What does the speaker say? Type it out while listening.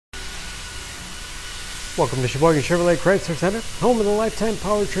Welcome to Sheboygan Chevrolet Chrysler Center, home of the lifetime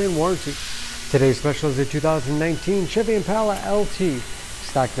powertrain warranty. Today's special is a 2019 Chevy Impala LT,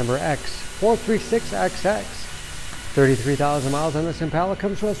 stock number X436XX. 33,000 miles on this Impala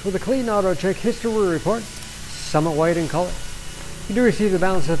comes to us with a clean auto check history report, summit white in color. You do receive the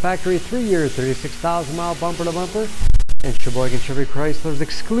balance of the factory 3-year, 36,000 mile bumper to bumper, and Sheboygan Chevy Chrysler's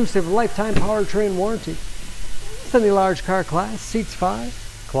exclusive lifetime powertrain warranty. It's in the large car class, seats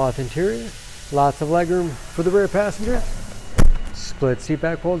 5, cloth interior, lots of legroom for the rear passenger. Split seat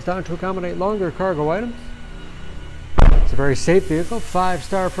back folds down to accommodate longer cargo items. It's a very safe vehicle,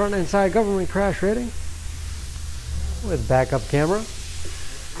 5-star front and side government crash rating with backup camera.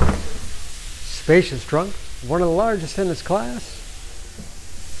 Spacious trunk, one of the largest in its class.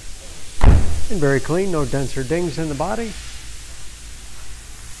 And very clean, no dents or dings in the body.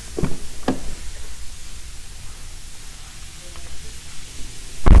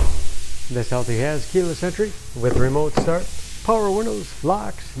 This LT has keyless entry with remote start, power windows,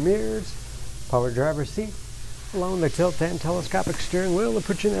 locks, mirrors, power driver's seat, along with the tilt and telescopic steering wheel to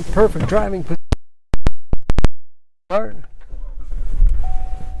put you in a perfect driving position.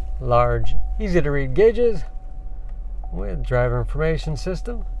 Large, easy to read gauges with driver information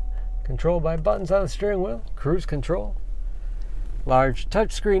system, controlled by buttons on the steering wheel, cruise control, large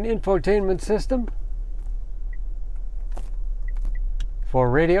touchscreen infotainment system for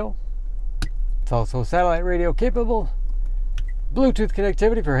radio. It's also satellite radio capable. Bluetooth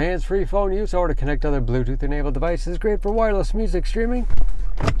connectivity for hands-free phone use or to connect other Bluetooth-enabled devices. Great for wireless music streaming.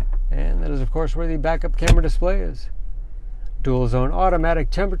 And that is, of course, where the backup camera display is. Dual-zone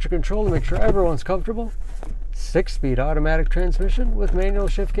automatic temperature control to make sure everyone's comfortable. 6-speed automatic transmission with manual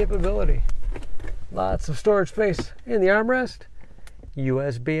shift capability. Lots of storage space in the armrest.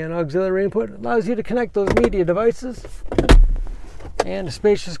 USB and auxiliary input allows you to connect those media devices. And a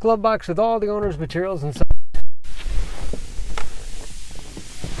spacious glove box with all the owner's materials inside.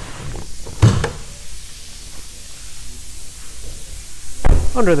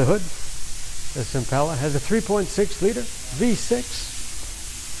 Under the hood, this Impala has a 3.6 liter V6,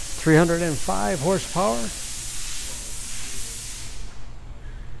 305 horsepower.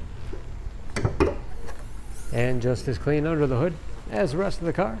 And just as clean under the hood as the rest of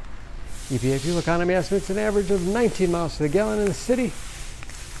the car. EPA fuel economy estimates an average of 19 miles to the gallon in the city,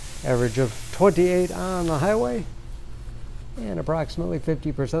 average of 28 on the highway, and approximately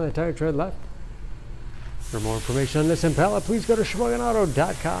 50% of the tire tread left. For more information on this Impala, please go to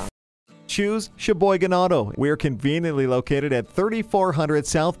SheboyganAuto.com. Choose Sheboygan Auto. We're conveniently located at 3400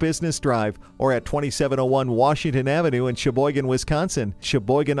 South Business Drive or at 2701 Washington Avenue in Sheboygan, Wisconsin.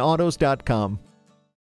 SheboyganAutos.com.